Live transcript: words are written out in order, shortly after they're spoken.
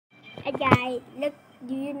Guys, look,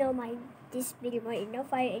 do you know this video more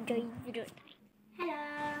enough? I enjoy video. Hello.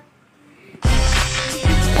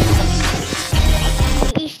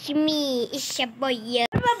 It's me, it's your boy.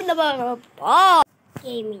 Oh,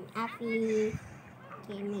 gaming afif,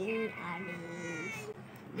 gaming Arish.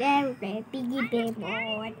 Then we play piggy game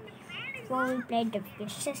mode. Before we play the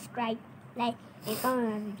fish, subscribe, like, and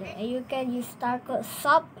comment. And you can use star code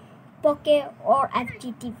sub, poke, or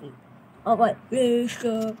FGTV. Oh what?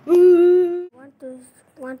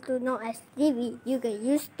 Want to know STV? You can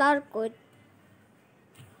use star code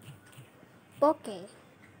poke. Okay.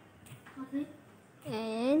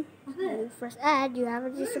 And when you first add, you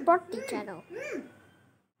have to support the channel.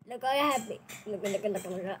 Look, I have it. Look.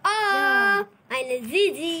 Ah, I'm a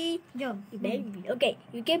Zizi. Jump. Baby. Okay,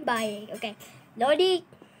 you can buy it. Okay, loading.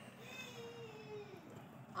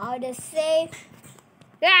 All the safe.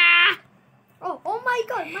 Ah! Oh my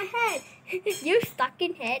god, my head. You stuck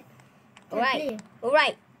in head. Alright.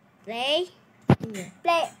 Alright. Play. Yeah.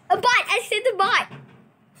 Play. A bot! I said a bot!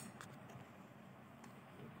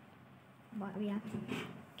 But we have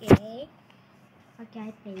Okay. okay,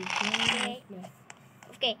 I play. Okay.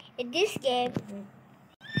 Okay. In this game. Okay.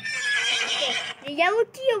 The yellow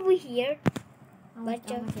key over here.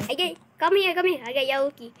 Okay. Come here. I got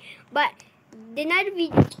yellow key. But the another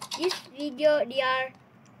video. This video, they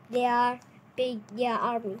are big. They are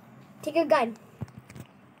army. Take a gun.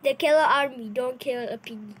 The killer army. Don't kill a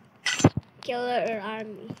piggy. Killer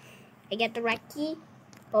army. I get the right key.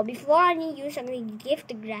 But before I need use, I'm going to give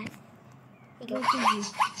the grass. Here you go. Piggy.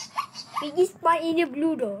 Piggy spot in the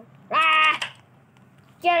blue door. Ah!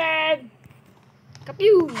 Get him!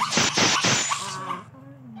 Kapew! Ah.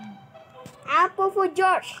 Apple for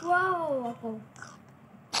George. Whoa, apple.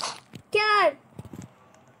 Kill him!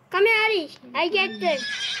 Come here, Arish. I get them.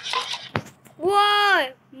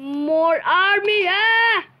 Whoa! More army!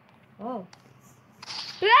 Ah! Oh.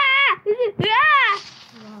 Ah! Ah!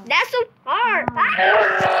 Wow. That's so hard! Wow.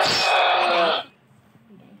 Ah!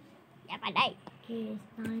 Yep, I died. Okay, it's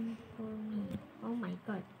time for me. Oh my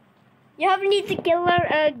god. You have need to kill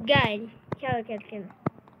her gun. Kill.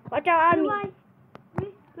 Watch out, army.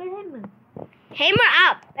 Where's hammer? Hammer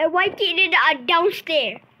up and white kid in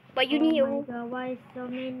downstairs. But you need. Oh my god, why so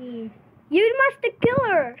many? You must kill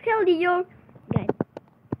her. Kill your gun.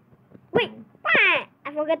 Wait,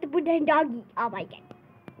 I forgot to put the doggy. Oh my god.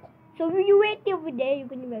 So you wait over there. You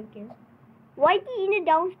can never kill. Whitey in the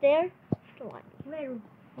downstairs. Where?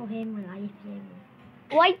 Oh, hammer. I use hammer.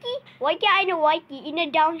 Whitey, I know Whitey in the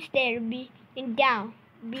downstairs. Down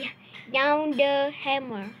the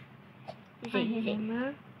hammer. I have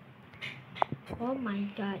hammer. Oh my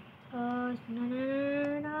god. Oh, no.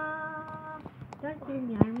 Don't kill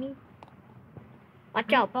me, army.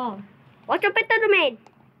 Watch out. Oh. Watch out, Peter the man.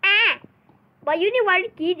 Ah! But you need one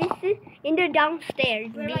key. This is in the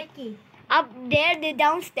downstairs. Where my key? Up there, the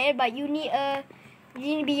downstairs. But you need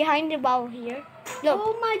behind the ball here. Look.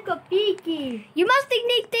 Oh my god, piggy. You must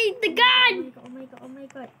take the gun. Oh my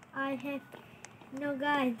god. I have no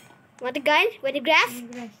gun. Want the gun? With the grass?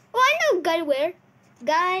 Grass. Oh, I know gun where.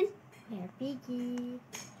 Gun. Here, piggy.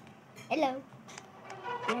 Hello.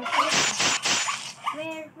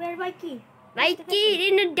 Where my key? My key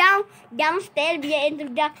in the downstairs. In the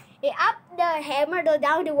down. Up the hammer, the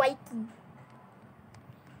down the white key.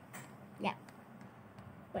 Yeah.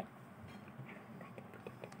 Wait.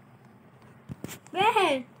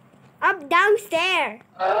 Where? Up downstairs.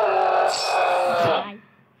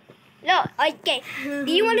 Look, okay.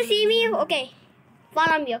 Do you want to see me? Okay.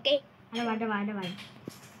 Follow me, okay? Ada.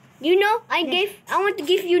 You know, I want to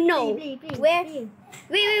give you no. Please. Where? Please.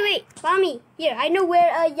 Wait. Follow me. Here, I know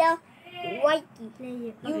where white key.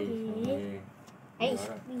 Play it. Hey.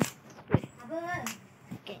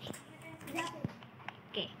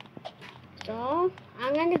 Okay. So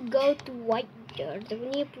I'm gonna go to white door. So we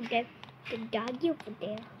need to put the doggy over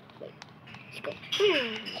there. Wait. Let's go.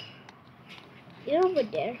 You're over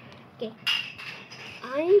there. Okay.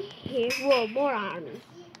 I'm here. Whoa, more army.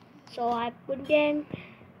 So I put them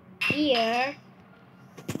here.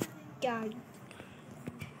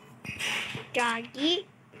 Doggy.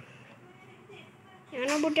 I'm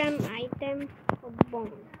gonna put them item of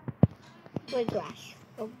bone. With grass.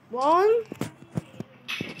 A bone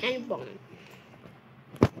and bone.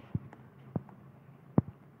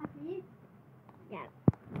 Yeah.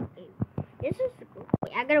 Okay. This is cool.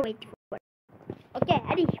 Wait, I gotta wait for it. Okay,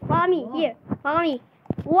 Arish, follow me. Wow. Here. Follow me.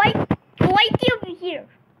 Whitey over here.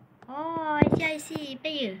 Oh, I see.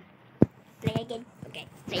 Play. Play again. Okay,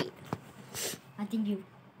 play. I think you.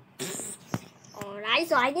 Alright,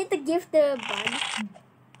 so I need to give the bun.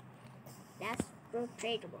 That's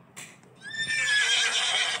rotatable.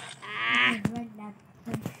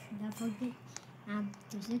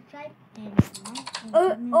 subscribe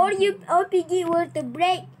and like and Or piggy will to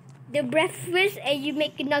break the breakfast and you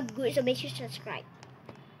make it not good, so make sure to subscribe.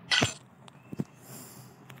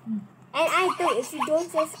 And I too, if you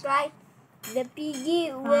don't subscribe, the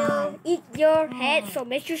piggy will eat your head, so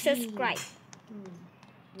make sure to subscribe.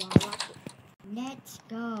 Let's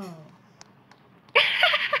go.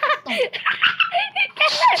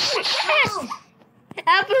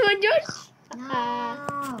 Apa lanjut? No.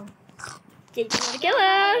 Jadi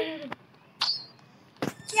killer.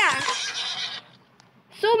 Yeah.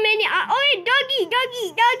 So many. Oh, doggy.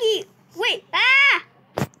 Wait. Run.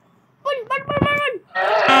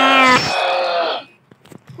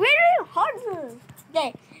 Where are you, horses?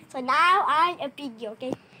 Okay. So now I'm a piggy.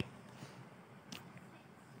 Okay.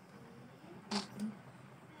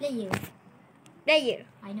 Player.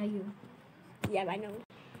 I know you. Yeah, I know.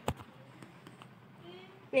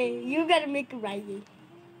 Wait, you gotta make it right.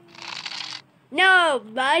 No,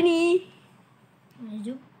 bunny. Want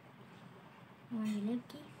to zoom? Want to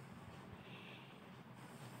lefty?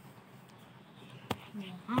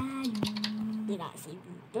 Did not see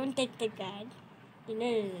you. Don't take the gun.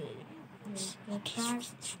 No.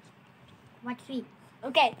 What feet?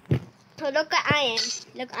 Okay. So look at I am.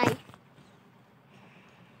 Look I.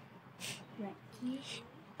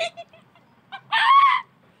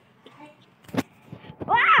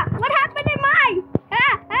 Wow! What happened in mine?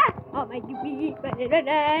 Oh my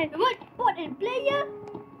god! What in player?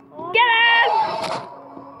 Get him!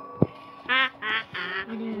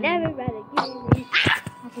 Never better give me.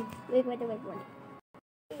 Wait.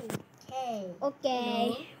 Okay.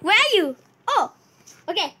 Hello. Where are you? Oh.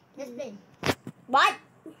 Okay. Let's play. What?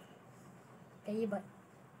 Okay, but.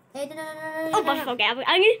 Hey, no. Oh, but okay.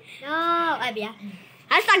 No, Abia.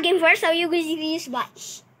 I start game first, so you guys use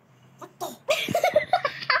watch. What the?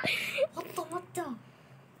 What the?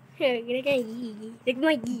 Here, get a gee. Look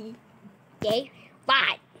my gee. Okay.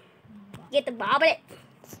 Bye. Get the bobblet.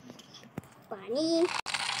 Bunny.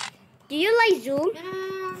 Do you like Zoom?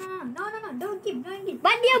 No. Don't give.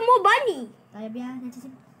 But there are more bunny. Tayo Abia, nanti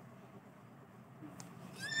sini.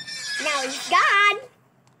 Now it's gone.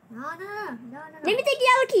 No. Let me take the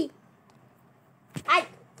yellow key.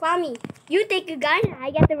 Kwame, you take a gun.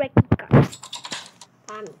 I got the red key card.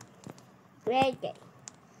 Kwame, very good.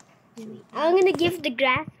 I'm gonna give the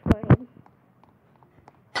grass for him.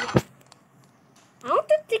 I want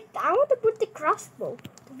to put the crossbow.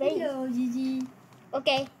 Hello, Gigi.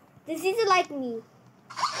 Okay, this is like me.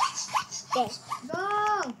 Okay. Go.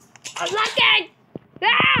 I'm looking.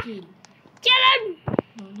 Kill him.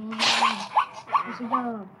 No. Let's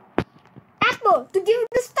go. Apple to give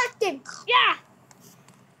the stuck him. Yeah.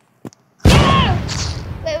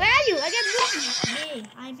 Wait, where are you? I got blue.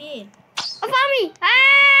 I'm here. Oh, found me.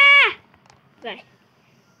 Okay.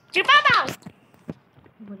 Jump out.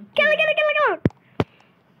 Kill it.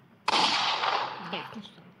 Yeah.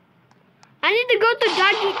 I need to go to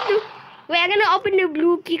doggy too. Wait, I'm gonna open the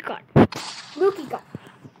blue key card. Oh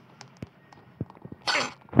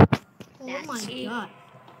That's my it. god.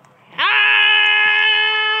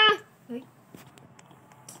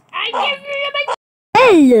 I give you the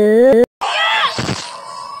hello.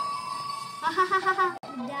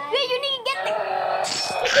 Wait, you need to get the.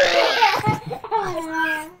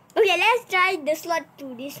 Okay, let's try the slot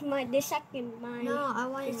 2. The second mine. No, I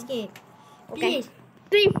want to escape. Okay. Please.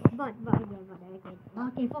 3. But.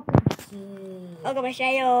 Okay, focus. Okay,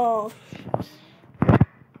 masayo.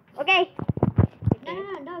 Okay.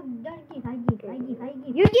 No, don't give. I give.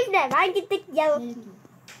 You give them. I can take yellow.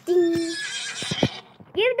 Ding.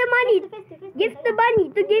 Give the money. Give the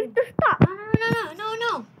money to give the stock.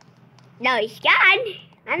 No. No, it's gone.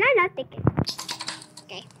 And I'm not taking.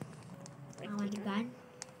 Okay. I want the gun.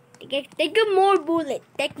 Take more bullet.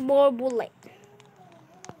 Take more bullet.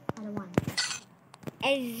 I don't want.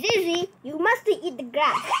 And Zizi, you must eat the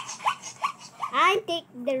grass. I take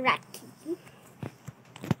the rat key.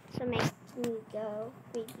 So make me go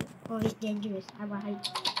with you. Oh, it's dangerous. I want to hide.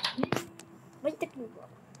 What's the blue one?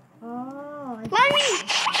 Oh. Mommy!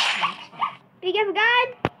 Pick up a gun.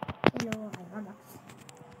 Hello, I don't know.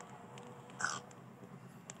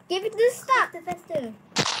 Give it the stop. Faster.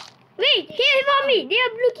 Wait, here for me. They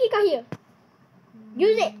have blue key card here.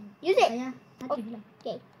 Use it. Yeah.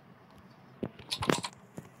 Okay.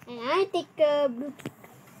 And I take a blue key.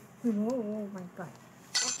 Oh my god.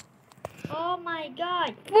 Oh my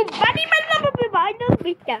god. Oh, buddy, what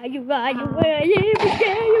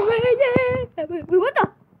the?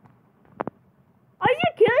 Are you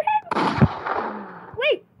killing him?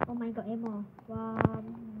 Wait. Oh my god, ammo.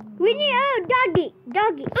 We need a doggy.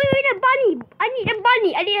 Oh, we need a bunny. I need a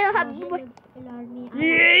bunny. I need a Hello, me.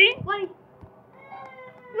 Why?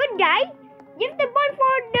 What bun, guys. Give the bun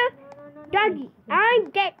for the doggy. I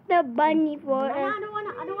get the bunny for. I don't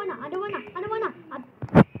wanna.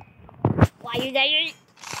 Why you there?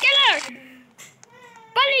 Killer!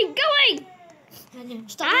 Bunny going.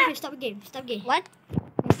 Stop game. What?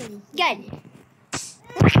 Gun.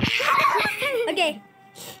 Okay.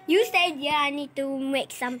 You stay there. I need to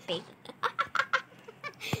make something.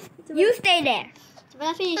 You stay there.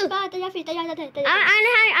 Cepat Afif, cepat. Tanya Afif. Tanya.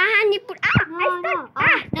 I need put. No.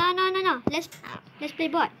 Let's play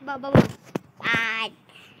bot. Bot.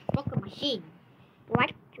 Poker machine.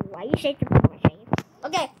 What? Why you say to put machine?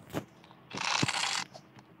 Okay.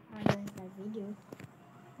 Video.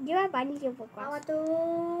 You have bunny to focus. Awak tu.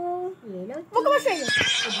 Yellow. Focus machine.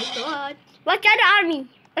 Oh my god. What kind of army?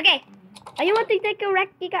 Okay. I want to take a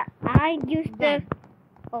recce. I use the.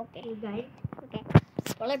 Okay. You guys. Okay.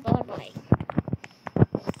 Boleh.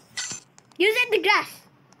 Use it the grass.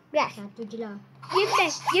 Satu je lah. Give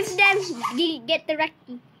them. Get the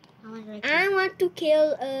recce. I want to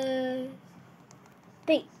kill a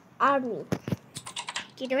big army.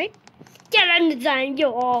 Get it? Jalan yo.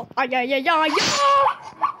 Okay.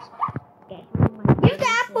 Use the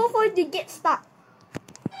apple for to get stuck.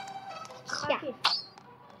 Yeah.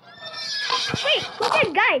 Wait, who's that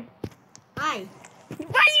guy? Hi.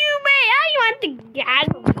 Why you may? I want to get.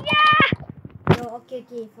 Yeah. Oh, okay.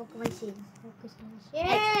 Focus machine.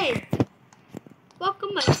 Hey.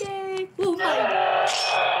 Focus machine. Oh my.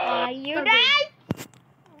 Are you right?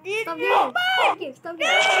 Stop game.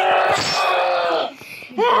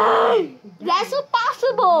 That's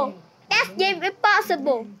impossible. That's game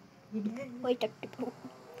impossible. Wait.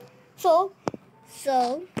 So,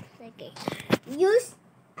 okay.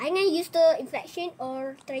 I'm gonna use the inflection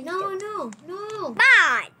or try No.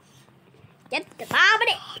 Bye. Get the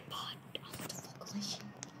body.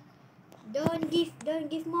 Don't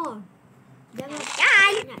give more. Jangan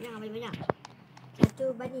banyak.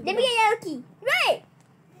 Satu bunny. Let me get yellow key. Right.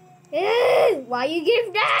 Why you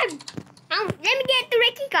give them? Let me get the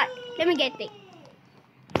red key card. Let me get it.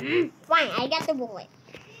 Fine, I got the bullet.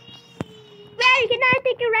 Where can I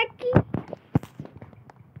take a red key?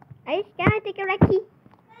 Can I take a red key?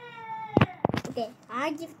 Okay,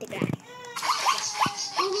 I'll give the grass.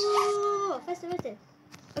 Oh, faster.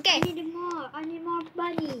 Okay. I need more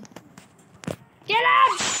bunny. Get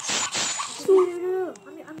up!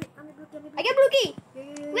 Ambil I get blue key.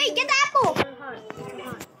 Yeah. Wait, get the apple. Hard.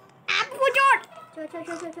 Apple for George. Try.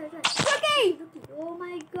 Okay. Oh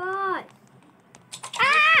my god.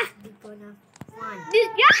 It's gonna fun.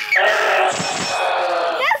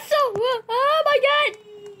 That's so. Oh my god.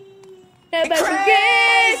 Never try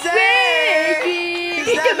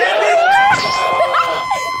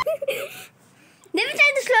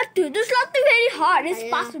the slot 2. The slot 2 very hard. It's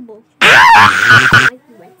possible.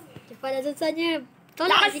 Cepat dah selesainya.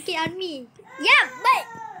 Tolak sikit army. Yeah, but.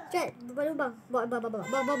 Chat, lubang. Bot. Bye-bye.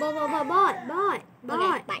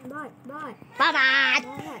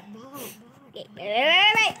 Okay,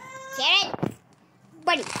 wait. Carrot.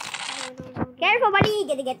 Bunny. Carrot for bunny.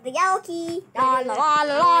 Get the yellow key. La.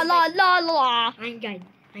 I'm done.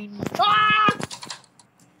 Ah!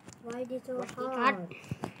 Why is it so God. hard?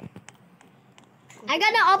 I'm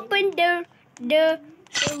gonna open the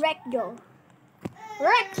red door.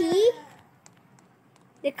 Red key.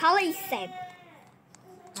 The color is same.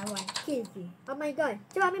 I want kill you. Oh my god.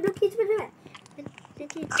 Cepat ambil blue key cepat.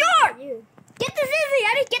 George! Get the scissors.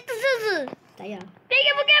 Arish, get the scissors. Tak payah. Take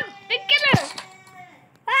it again. The killer.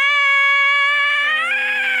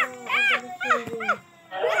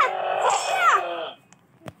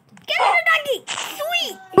 Get the doggy.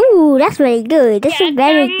 Sweet. Ooh, that's very good. That's a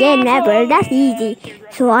very good never. That's easy.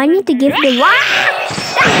 So I need to give the one.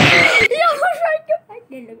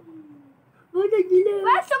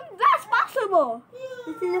 That's possible.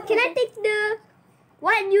 Can I take the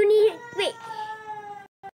what you need? Wait.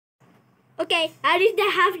 Okay, I just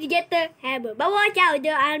have to get the hammer. But watch out, the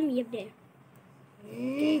army up there.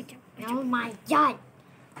 Oh my god.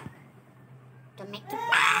 To make it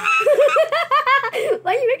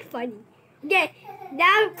why you make funny? Okay,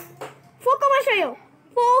 now focus on show you.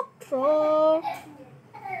 Focus.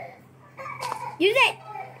 Use it.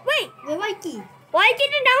 Wait, The white key. why did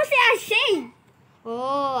it downstairs say?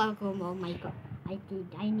 Oh my god. I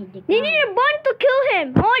need the They gun. need a bond to kill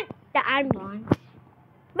him. Or the army. Gun.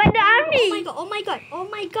 But the army. Oh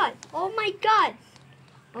my god.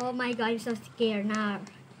 I'm so scared now.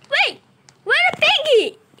 Wait, where the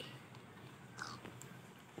piggy?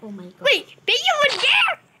 Oh my god. Wait, piggy was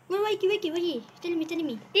there. Where Wiki? Tell me.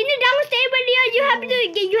 In the downstairs, but you have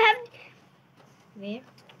Where?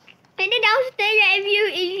 in the downstairs if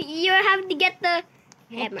you have to get the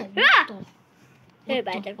hammer. Hey,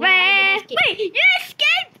 by the Where way. escape? Wait, you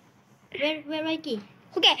escaped? Where Mikey?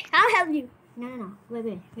 Okay, I'll help you. No.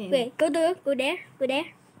 Wait. Wait, go there.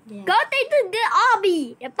 Yeah. Go into the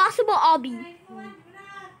obby. The possible obby.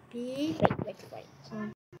 P. Wait.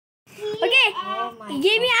 Okay, Oh my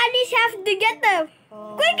Jamie and Alice have to get them.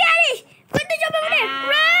 God. Quick, Alice! Put the jump over there.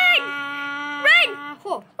 Run! Run!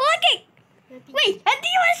 Oh. Okay. Wait,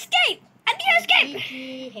 until you escape.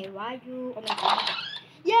 Piggy, hey, why you? Oh my God.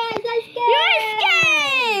 Yes, I You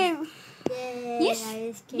escaped. escape. Yes, I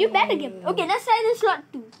escaped. You better get. Okay, let's try the slot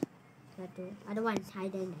 2. Other one's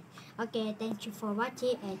hidden. Okay, thank you for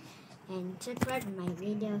watching and subscribe my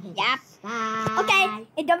video. Yep. Bye. Okay,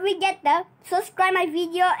 and don't forget to subscribe my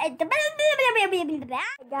video and the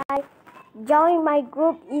Guys, join my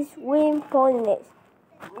group is Win Polliness.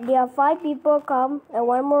 There are 5 people come and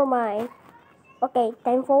 1 more mine. Okay,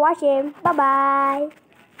 thanks for watching. Bye bye.